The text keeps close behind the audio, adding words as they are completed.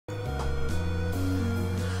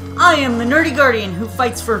I am the nerdy guardian who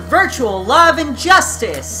fights for virtual love and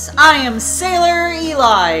justice. I am Sailor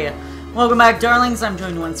Eli. Welcome back, darlings. I'm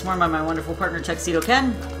joined once more by my wonderful partner, Tuxedo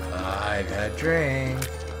Ken. I've had a drink.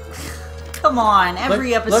 Come on,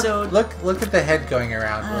 every episode... Look at the head going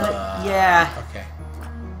around. Yeah. Okay.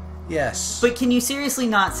 Yes. But can you seriously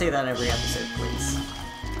not say that every episode, please?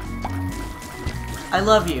 I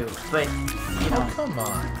love you, but, you know... Oh, come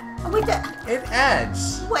on. Oh, wait, It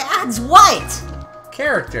adds. What adds what?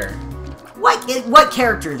 Character. What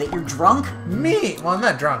character? That you're drunk? Me? Well, I'm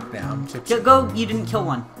not drunk now. I'm tipsy. Go, you didn't kill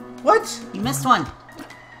one. What? You missed one.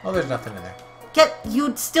 Oh, there's nothing in there.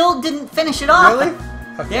 You still didn't finish it off. Really?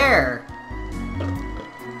 Okay. There.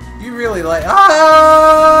 You really like...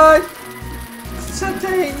 Ah!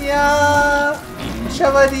 Satania!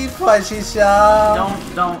 Shabadi Fajisha!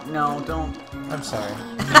 Don't. I'm sorry.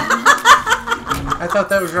 I thought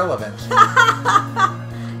that was relevant.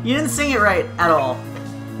 You didn't sing it right at all.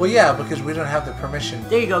 Well, yeah, because we don't have the permission.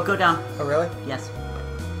 There you go down. Oh, really? Yes.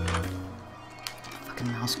 Fucking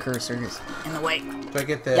mouse cursor is in the way. Do I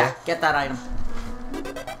get the... Yeah, get that item.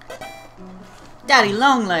 Daddy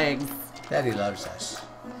Longlegs. Daddy loves us.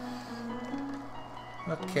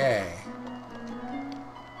 Okay.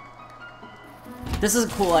 This is a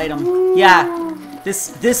cool item. Yeah.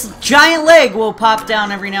 This giant leg will pop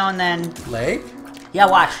down every now and then. Leg? Yeah,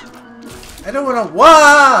 watch. I don't want to...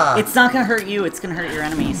 Wah! It's not gonna hurt you, it's gonna hurt your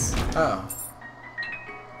enemies. Oh.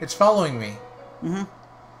 It's following me. Mm-hmm.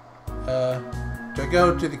 Do I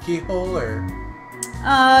go to the keyhole, or...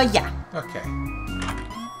 Yeah. Okay.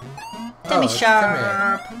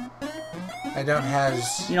 Semi-sharp. I don't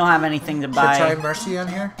has... You don't have anything to Should buy. I try Mercy on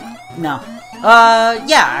here? No.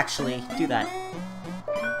 Yeah, actually. Do that.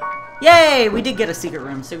 Yay! We did get a secret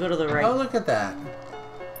room, so go to the right. Oh, look at that.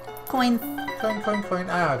 Coin. Coin.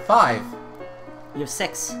 I have 5. You have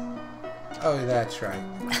 6. Oh, that's right.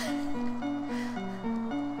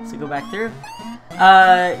 So go back through.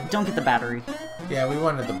 Don't get the battery. Yeah, we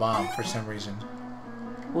wanted the bomb for some reason.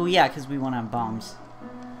 Well, yeah, because we want to have bombs.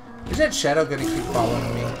 Is that shadow going to keep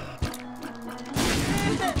following me?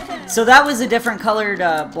 So that was a different colored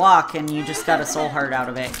block, and you just got a soul heart out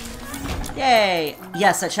of it. Yay!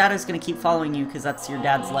 Yes, that shadow's gonna keep following you because that's your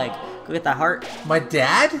dad's leg. Go get that heart. My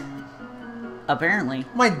dad? Apparently.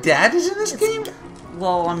 My dad is in this game?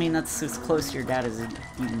 Well, I mean, that's as close to your dad as you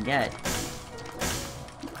can get.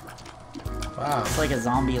 Wow. It's like a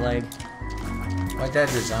zombie leg. My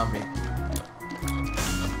dad's a zombie.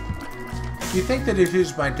 You think that if he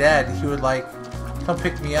was my dad, he would, like, come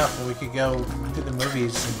pick me up and we could go to the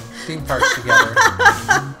movies and theme parks together?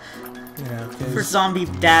 You know, for zombie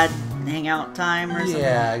dad hangout time or something?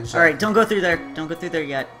 Yeah, exactly. Alright, don't go through there. Don't go through there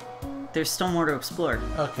yet. There's still more to explore.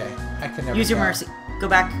 Okay, I can never Use your go. mercy. Go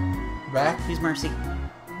back. Back? Use mercy.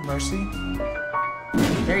 Mercy?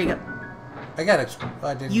 There you go. I got it. Oh,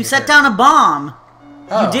 I didn't You get set hurt. down a bomb.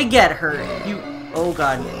 Oh. You did get hurt. Oh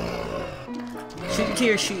god. Shoot your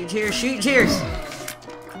tears, shoot your tears, shoot your tears.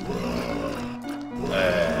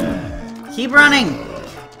 Keep running.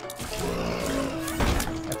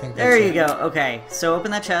 There you go. Okay, so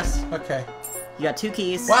open that chest. Okay. You got 2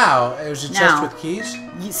 keys. Wow, it was a chest Now, with keys?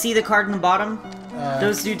 You see the card in the bottom?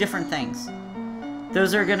 Those do different things.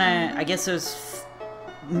 Those are gonna... I guess those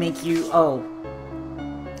make you... Oh.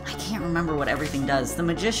 I can't remember what everything does. The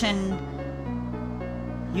magician...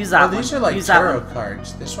 Use that one. These are like Use tarot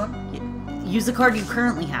cards. This one? Use the card you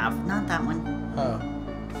currently have, not that one. Oh.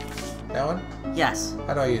 That one? Yes.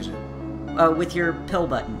 How do I use it? With your pill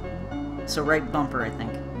button. So right bumper, I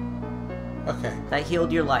think. Okay. That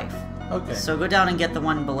healed your life. Okay. So go down and get the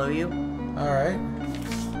one below you. Alright.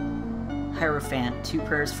 Hierophant, 2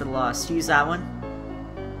 prayers for the lost. Use that one.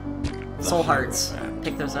 Soul hearts.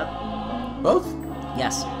 Pick those up. Both?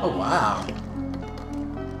 Yes. Oh, wow.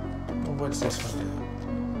 Well, what's this one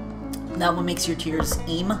do? That one makes your tears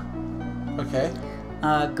eam. Okay.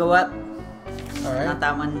 Go up. Alright. Not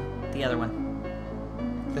that one. The other one.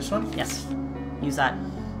 This one? Yes. Use that.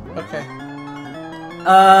 Okay.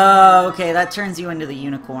 Okay, that turns you into the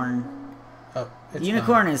unicorn. Oh, it's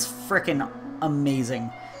Unicorn is frickin'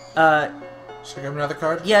 amazing. Should I grab another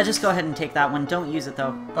card? Yeah, just go ahead and take that one. Don't use it,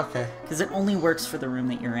 though. Okay. Because it only works for the room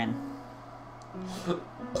that you're in.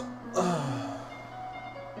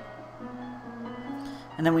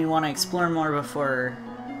 And then we want to explore more before...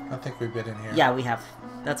 I think we've been in here. Yeah, we have.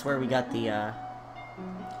 That's where we got the,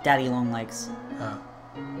 Daddy Longlegs. Oh.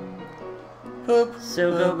 Poop.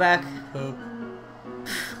 So poop, go back. Poop.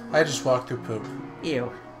 I just walked through poop.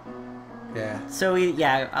 Ew. Yeah. So,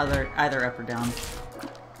 yeah, either up or down.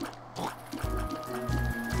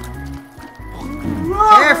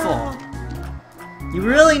 Careful! You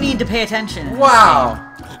really need to pay attention. Wow!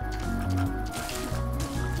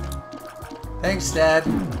 Thanks, Dad.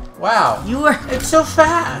 Wow. You were... It's so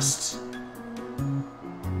fast.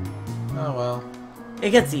 Oh, well.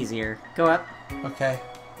 It gets easier. Go up. Okay.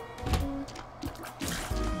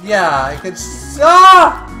 Yeah, I could...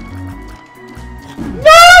 Ah!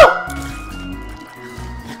 No!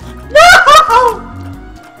 No!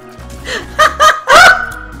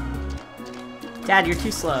 Dad, you're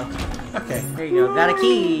too slow. Okay. There you go. Got a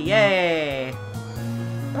key. Yay!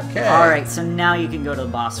 Okay. Alright, so now you can go to the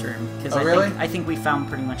boss room. Because I think we found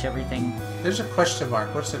pretty much everything. There's a question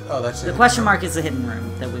mark. What's it? Oh, that's it. The question mark is the hidden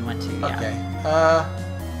room that we went to, yeah. Okay.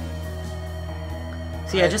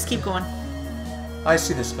 So yeah, just keep going. I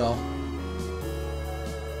see the skull.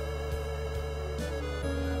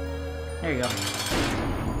 There you go.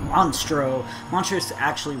 Monstro. Monstro's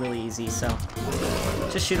actually really easy, so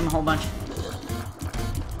just shoot him a whole bunch.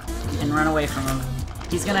 And run away from him.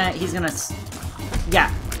 He's gonna, yeah.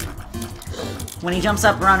 When he jumps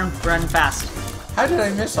up, run fast. How did I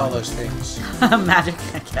miss all those things? Magic,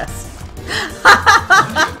 I guess.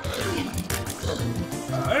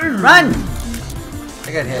 Run!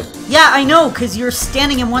 I got hit. Yeah, I know, because you're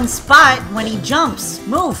standing in one spot when he jumps.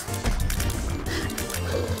 Move!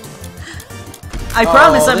 I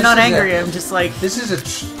promise I'm not angry, I'm just like... This is a...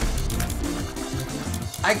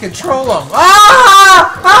 I control him!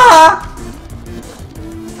 Ah! Ah!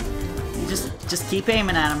 You just keep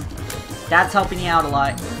aiming at him. Dad's helping you out a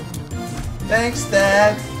lot. Thanks,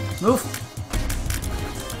 Dad. Move.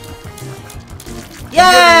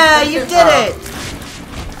 Yeah, you did it!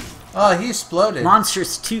 Oh, he exploded.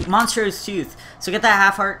 Monstrous tooth. So get that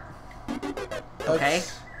half heart. Okay.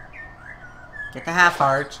 Get the half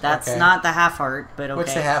heart. That's not the half heart, but okay.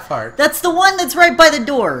 What's the half heart? That's the one that's right by the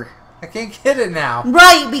door. I can't get it now.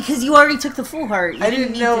 Right, because you already took the full heart. I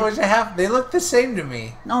didn't know it was a half. They look the same to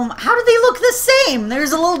me. No, how do they look the same?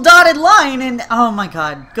 There's a little dotted line, and oh my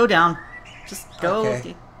god, go down. Just go.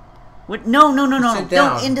 Okay. What? No.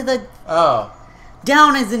 Don't into the. Oh.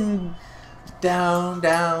 Down as in. Down,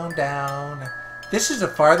 down, down. This is the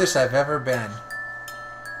farthest I've ever been.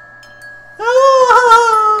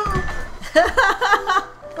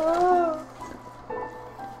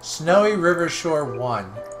 Snowy River Shore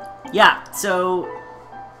 1. Yeah, so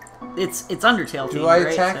it's Undertale theme, Do I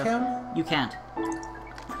right? attack so him? You can't.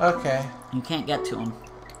 Okay. You can't get to him.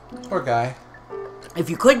 Poor guy. If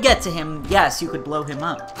you could get to him, yes, you could blow him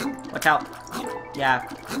up. Watch out. Yeah.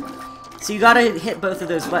 So you gotta hit both of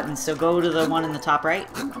those buttons. So go to the one in the top right.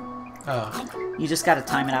 Oh. You just gotta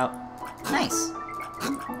time it out. Nice.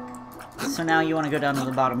 So now you want to go down to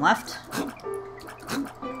the bottom left.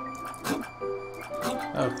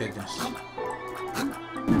 Oh, goodness.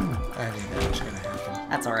 I knew that was gonna happen.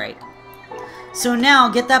 That's alright. So now,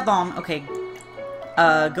 get that bomb. Okay.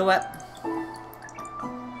 Go up.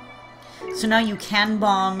 So now you can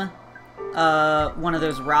bomb one of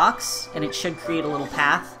those rocks, and it should create a little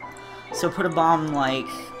path. So put a bomb, like...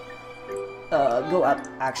 go up,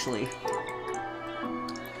 actually.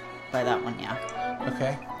 By that one, yeah.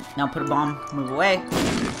 Okay. Now put a bomb, move away.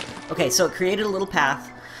 Okay, so it created a little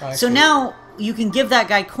path. Oh, so now you can give that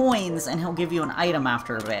guy coins and he'll give you an item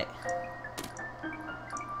after a bit.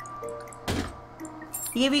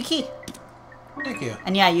 He gave you a key. Thank you.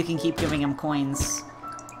 And yeah, you can keep giving him coins.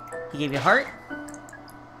 He gave you a heart.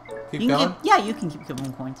 Keep going? Yeah, you can keep giving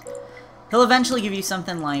him coins. He'll eventually give you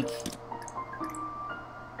something like...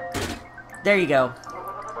 There you go.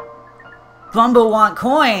 Bumbo want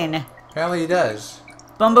coin! Apparently he does.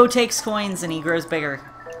 Bumbo takes coins and he grows bigger.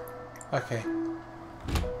 Okay.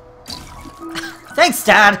 Thanks,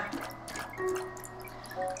 Dad!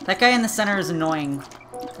 That guy in the center is annoying.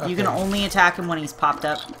 Okay. You can only attack him when he's popped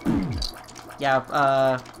up.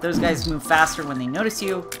 Yeah, those guys move faster when they notice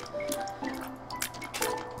you.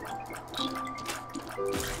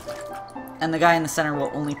 And the guy in the center will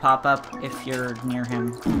only pop up if you're near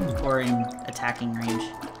him or in attacking range.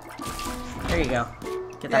 There you go.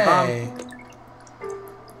 Get that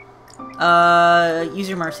bomb. Use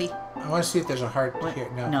your mercy. I want to see if there's a heart here.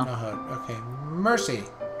 No heart. Okay, mercy.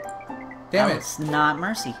 Damn it. It's not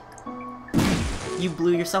mercy. You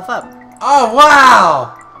blew yourself up. Oh,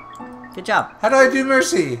 wow! Good job. How do I do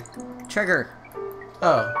mercy? Trigger.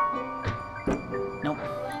 Oh. Nope.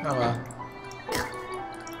 Oh, well.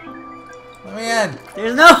 Let me in.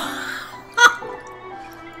 There's no...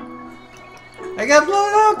 I got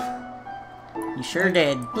blown up! You sure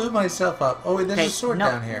did. Blew myself up. Oh, wait, there's a sword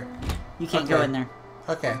down here. You can't go in there.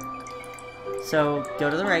 Okay. So, go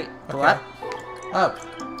to the right. Go up. Up.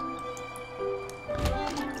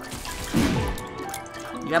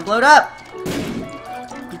 You got blowed up!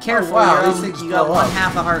 Be careful, oh, wow, these things you got blow one up.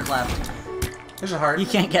 half a heart left. There's a heart. You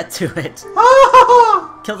can't get to it.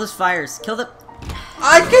 Oh! Kill those fires. Kill the...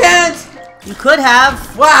 I can't! You could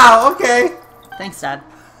have. Wow, okay. Thanks, Dad.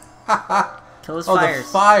 Kill those Oh, fires.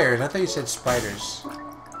 the fires. I thought you said spiders.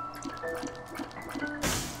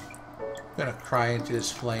 I'm gonna cry into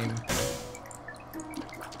this flame.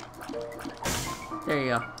 There you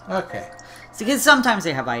go. Okay. So, because sometimes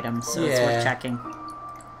they have items, so it's Yeah. worth checking.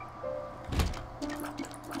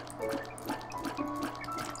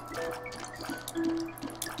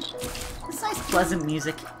 It's nice, pleasant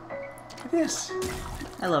music. It is.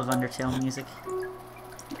 I love Undertale music.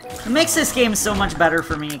 It makes this game so much better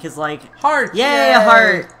for me, because, like... Heart! Yay, a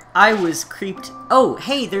heart! I was creeped... Oh,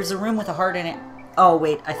 hey, there's a room with a heart in it. Oh,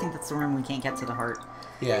 wait, I think that's the room we can't get to the heart.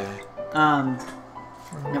 Yeah.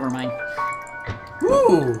 Never mind.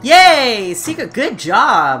 Woo! Yay! Secret, good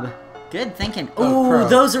job! Good thinking. Oh, Ooh, pro.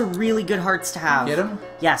 those are really good hearts to have. Get them?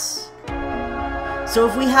 Yes. So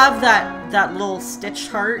if we have that little stitched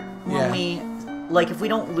heart, when we... Like, if we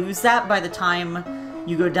don't lose that by the time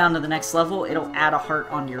you go down to the next level, it'll add a heart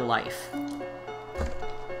onto your life.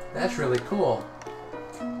 That's really cool.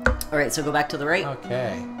 Alright, so go back to the right.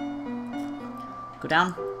 Okay. Go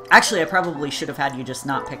down. Actually, I probably should have had you just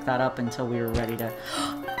not pick that up until we were ready to...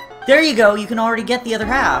 There you go! You can already get the other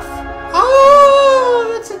half. Oh,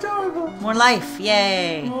 that's adorable. More life.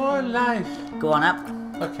 Yay! More life. Go on up.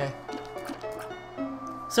 Okay.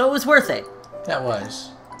 So it was worth it. That was.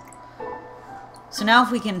 So now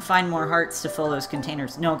if we can find more hearts to fill those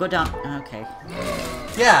containers... No, go down. Okay.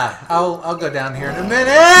 Yeah, I'll go down here in a minute.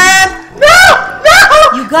 No!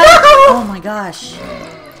 You got it! Oh my gosh.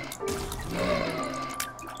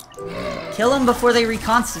 Kill them before they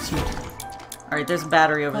reconstitute. Alright, there's a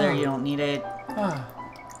battery over there. You don't need it.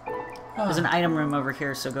 There's an item room over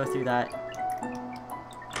here, so go through that.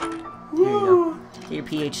 There you go. Get your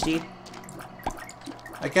PhD.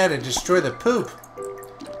 I gotta destroy the poop.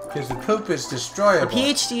 Because the poop is destroyable. The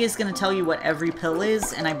PhD is going to tell you what every pill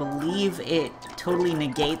is, and I believe it totally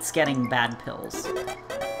negates getting bad pills.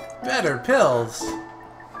 Better pills.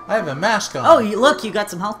 I have a mask on. Oh, look, you got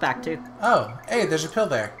some health back, too. Oh, hey, there's a pill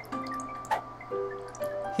there.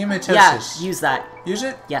 Hematosis. Yeah, use that. Use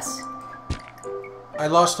it? Yes. I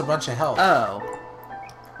lost a bunch of health. Oh.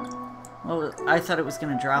 Well, I thought it was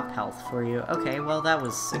going to drop health for you. Okay, well, that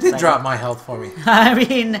was It exciting. did drop my health for me. I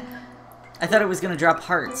mean, I thought it was going to drop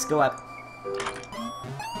hearts. Go up.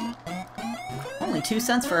 Only 2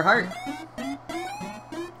 cents for a heart.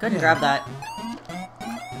 Go ahead and grab that.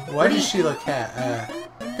 Why does she look at?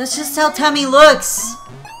 That's just how Tummy looks.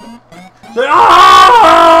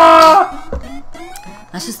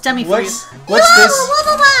 That's just Tummy for you. What's this?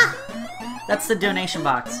 That's the donation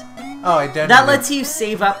box. Oh, I donated. That lets you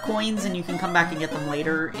save up coins, and you can come back and get them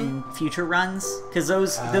later in future runs, because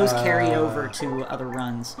those carry over to other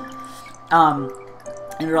runs. And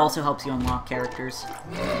it also helps you unlock characters.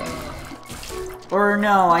 Or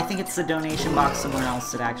no, I think it's the donation box somewhere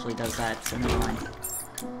else that actually does that, so never mind.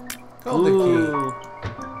 Golden Ooh.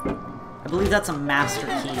 I believe that's a master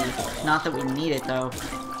key. Not that we need it, though.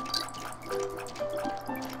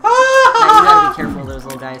 Yeah, you gotta be careful of those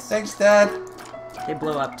little guys. Thanks, Dad. They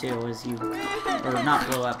blow up, too, as you... Or not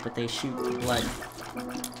blow up, but they shoot blood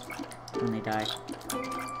when they die.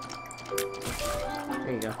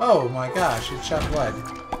 There you go. Oh my gosh, it shot blood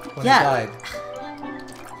when Yeah. he died.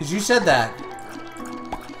 Because you said that.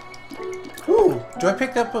 Ooh, do I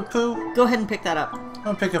pick up a poo? Go ahead and pick that up. I'm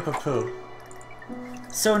gonna pick up a poo.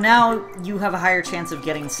 So now you have a higher chance of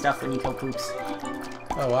getting stuff when you kill poops.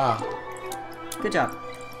 Oh wow. Good job.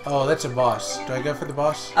 Oh, that's a boss. Do I go for the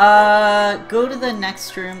boss? Go to the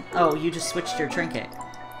next room. Oh, you just switched your trinket.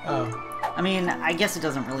 Oh. I mean, I guess it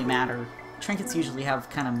doesn't really matter. Trinkets usually have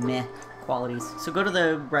kind of meh qualities. So go to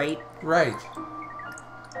the right. Right.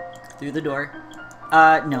 Through the door.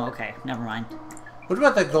 No, okay. Never mind. What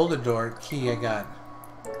about that golden door key I got?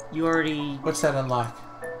 You already... What's that unlock?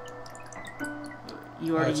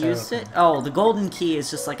 You already it's used it? Oh, the golden key is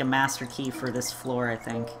just like a master key for this floor, I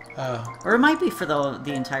think. Oh. Or it might be for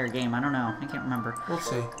the entire game. I don't know. I can't remember. We'll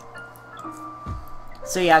see.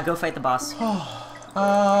 So yeah, go fight the boss. You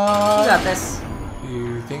You got this.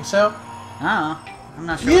 You think so? I don't know. I'm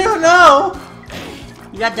not sure. You don't know!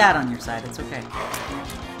 You got Dad on your side. It's okay.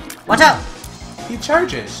 Watch out! He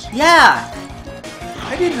charges. Yeah!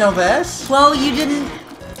 I didn't know this. Well, you didn't...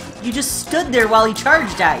 You just stood there while he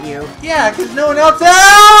charged at you. Yeah, because no one else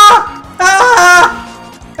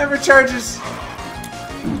ever charges.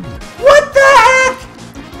 What the heck?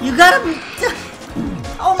 You gotta...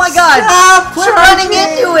 Oh my god! Stop Quit charging!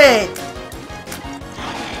 running into it!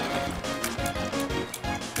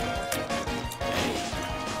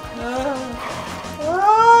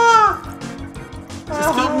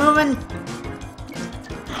 Just keep moving.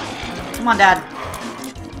 Come on, Dad.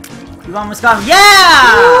 You've almost got him.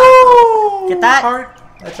 Yeah! Woo! Get that? Heart.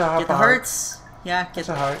 That's a heart. Get the hearts. Yeah, That's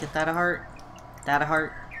a heart. Get that a heart. That a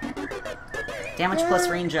heart. Damage plus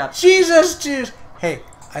range up. Jesus, dude. Hey,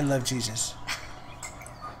 I love Jesus.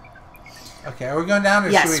 Okay, are we going down or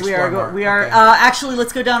should Yes, we are. more? We are. Okay. Actually,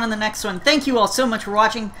 let's go down on the next one. Thank you all so much for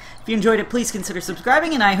watching. If you enjoyed it, please consider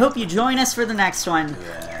subscribing, and I hope you join us for the next one.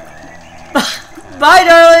 Bye,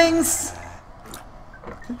 darlings!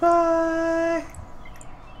 Goodbye.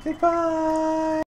 Goodbye.